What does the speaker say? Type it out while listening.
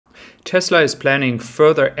Tesla is planning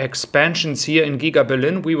further expansions here in GIGA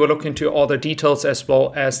Berlin. We will look into all the details as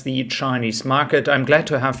well as the Chinese market. I'm glad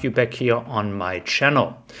to have you back here on my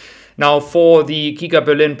channel. Now, for the GIGA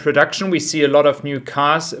Berlin production, we see a lot of new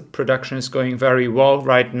cars. Production is going very well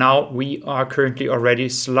right now. We are currently already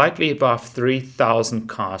slightly above 3,000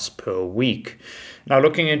 cars per week. Now,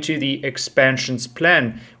 looking into the expansions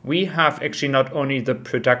plan, we have actually not only the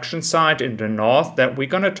production side in the north that we're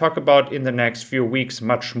going to talk about in the next few weeks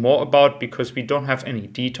much more about because we don't have any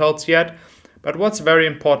details yet. But what's very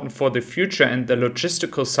important for the future and the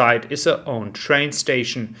logistical side is our own train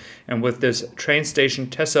station. And with this train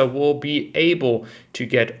station, Tesla will be able to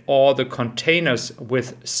get all the containers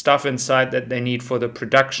with stuff inside that they need for the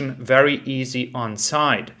production very easy on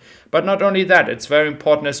site. But not only that, it's very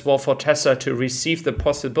important as well for Tesla to receive the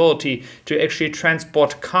possibility to actually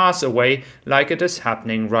transport cars away like it is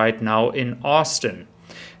happening right now in Austin.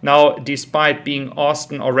 Now, despite being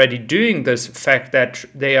Austin already doing this fact that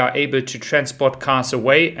they are able to transport cars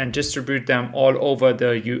away and distribute them all over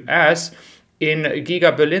the US, in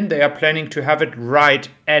GIGA Berlin, they are planning to have it right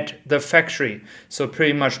at the factory. So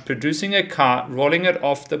pretty much producing a car, rolling it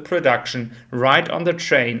off the production right on the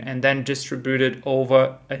train and then distribute it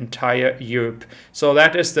over entire Europe. So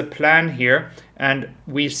that is the plan here. And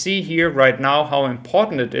we see here right now how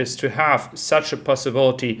important it is to have such a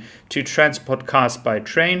possibility to transport cars by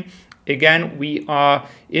train. Again, we are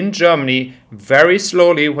in Germany very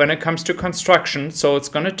slowly when it comes to construction, so it's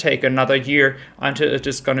going to take another year until it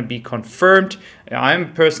is going to be confirmed.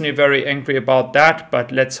 I'm personally very angry about that,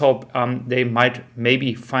 but let's hope they might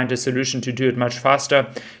maybe find a solution to do it much faster.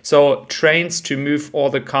 So trains to move all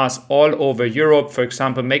the cars all over Europe, for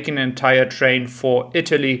example, making an entire train for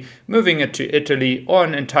Italy, moving it to Italy, or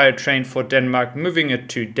an entire train for Denmark, moving it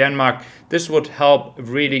to Denmark. This would help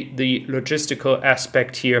really the logistical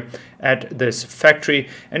aspect here at this factory.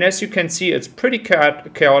 And as you can see, it's pretty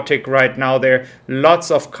chaotic right now. There are lots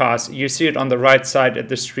of cars. You see it on the right side at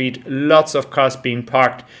the street, lots of cars being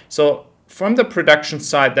parked. So from the production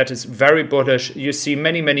side, that is very bullish. You see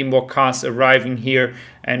many more cars arriving here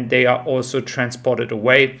and they are also transported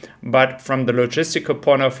away. But from the logistical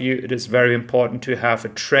point of view, it is very important to have a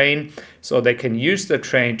train so they can use the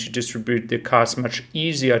train to distribute the cars much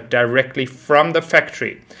easier directly from the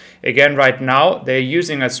factory. Again, right now they're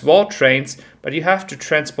using as well trains, but you have to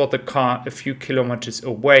transport the car a few kilometers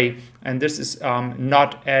away. And this is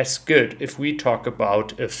not as good if we talk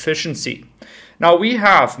about efficiency. Now we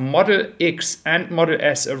have Model X and Model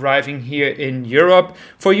S arriving here in Europe.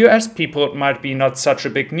 For US people, it might be not such a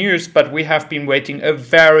big news, but we have been waiting a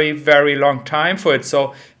very long time for it.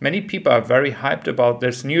 So many people are very hyped about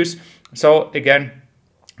this news. So again,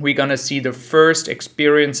 we're gonna see the first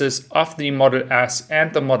experiences of the Model S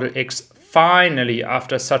and the Model X finally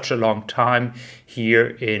after such a long time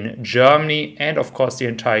here in Germany and of course the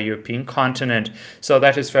entire European continent. So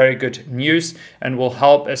that is very good news and will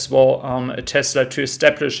help as well Tesla to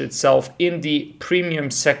establish itself in the premium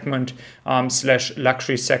segment slash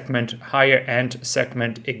luxury segment, higher end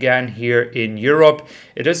segment again here in Europe.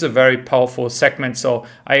 It is a very powerful segment, so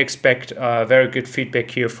I expect very good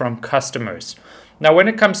feedback here from customers. Now, when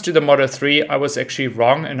it comes to the Model 3, I was actually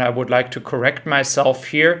wrong and I would like to correct myself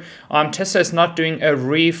here. Tesla is not doing a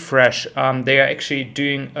refresh. They are actually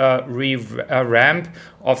doing a ramp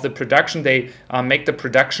of the production. They make the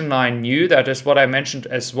production line new. That is what I mentioned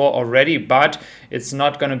as well already, but it's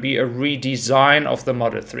not going to be a redesign of the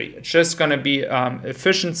Model 3. It's just going to be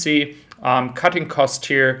efficiency, cutting cost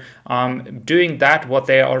here, doing that what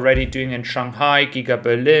they are already doing in Shanghai, GIGA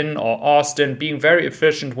Berlin or Austin, being very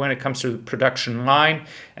efficient when it comes to the production line,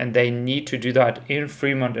 and they need to do that in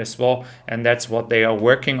Fremont as well, and that's what they are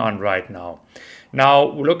working on right now. Now,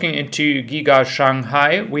 looking into GIGA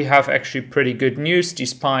Shanghai, we have actually pretty good news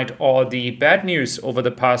despite all the bad news over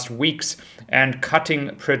the past weeks and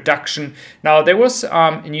cutting production. Now, there was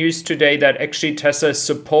news today that actually Tesla is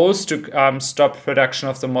supposed to stop production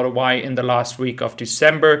of the Model Y in the last week of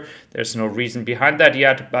December. There's no reason behind that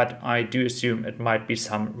yet, but I do assume it might be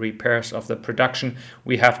some repairs of the production.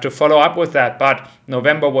 We have to follow up with that, but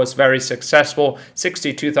November was very successful.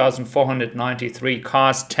 62,493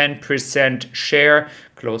 cars, 10% share.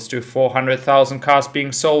 Close to 400,000 cars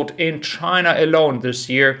being sold in China alone this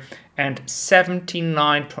year, and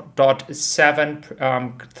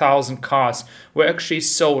 79.7 thousand cars were actually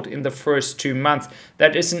sold in the first 2 months.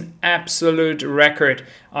 That is an absolute record.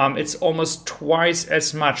 It's almost twice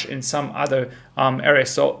as much in some other areas.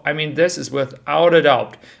 So, I mean, this is without a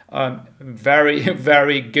doubt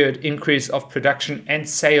very good increase of production and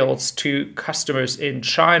sales to customers in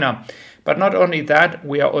China. But not only that,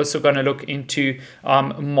 we are also going to look into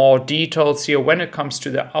more details here when it comes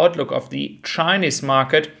to the outlook of the Chinese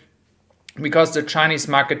market, because the Chinese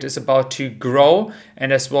market is about to grow,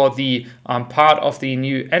 and as well the part of the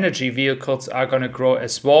new energy vehicles are going to grow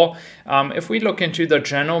as well. If we look into the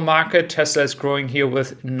general market, Tesla is growing here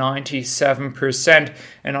with 97%,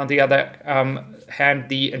 and on the other hand,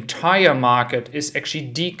 the entire market is actually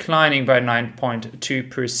declining by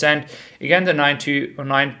 9.2%. Again, the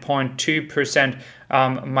 9.2%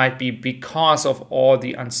 might be because of all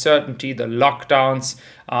the uncertainty, the lockdowns,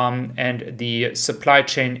 and the supply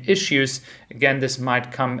chain issues. Again, this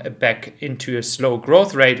might come back into a slow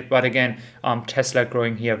growth rate, but again, Tesla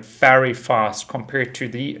growing here very fast compared to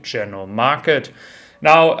the general market.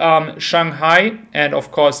 Now, Shanghai, and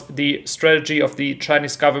of course, the strategy of the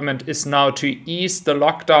Chinese government is now to ease the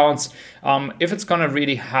lockdowns. If it's going to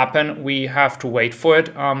really happen, we have to wait for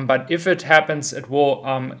it. But if it happens, it will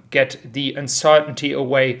get the uncertainty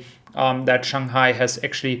away that Shanghai has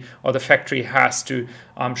actually, or the factory has to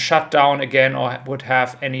shut down again, or would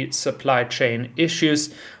have any supply chain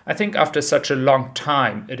issues. I think after such a long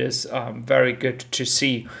time, it is very good to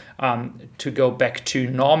see to go back to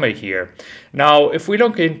normal here. Now, if we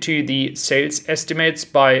look into the sales estimates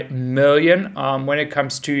by million, when it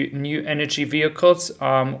comes to new energy vehicles,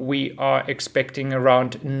 we are expecting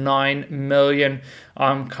around 9 million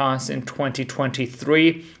cars in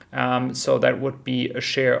 2023. So that would be a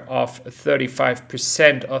share of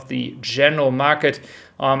 35% of the general market.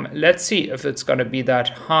 Let's see if it's going to be that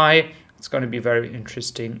high. It's going to be very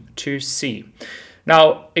interesting to see.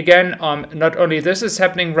 Now, again, not only this is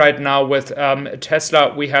happening right now with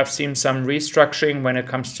Tesla, we have seen some restructuring when it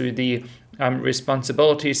comes to the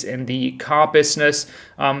responsibilities in the car business.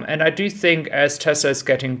 And I do think as Tesla is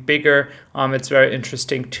getting bigger, it's very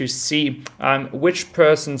interesting to see which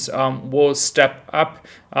persons will step up.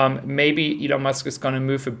 Maybe Elon Musk is going to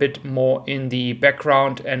move a bit more in the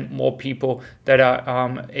background, and more people that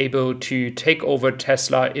are able to take over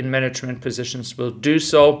Tesla in management positions will do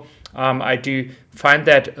so. I do find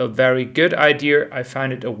that a very good idea. I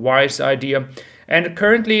find it a wise idea. And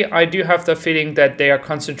currently, I do have the feeling that they are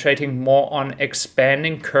concentrating more on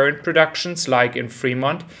expanding current productions, like in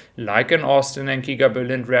Fremont, like in Austin and GIGA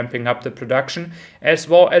Berlin, ramping up the production, as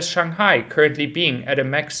well as Shanghai currently being at a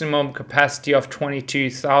maximum capacity of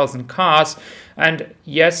 22,000 cars. And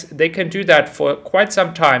yes, they can do that for quite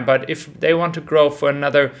some time, but if they want to grow for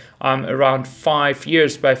another around 5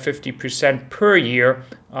 years by 50% per year,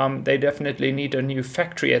 they definitely need a new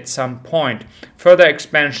factory at some point. Further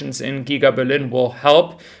expansions in GIGA Berlin will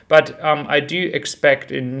help, but I do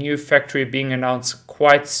expect a new factory being announced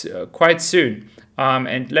quite soon.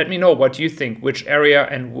 And let me know what you think, which area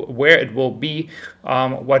and where it will be,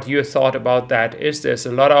 what your thought about that is. There's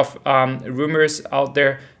a lot of rumors out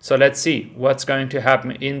there, so let's see what's going to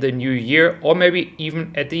happen in the new year, or maybe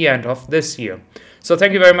even at the end of this year. So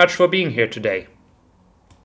thank you very much for being here today.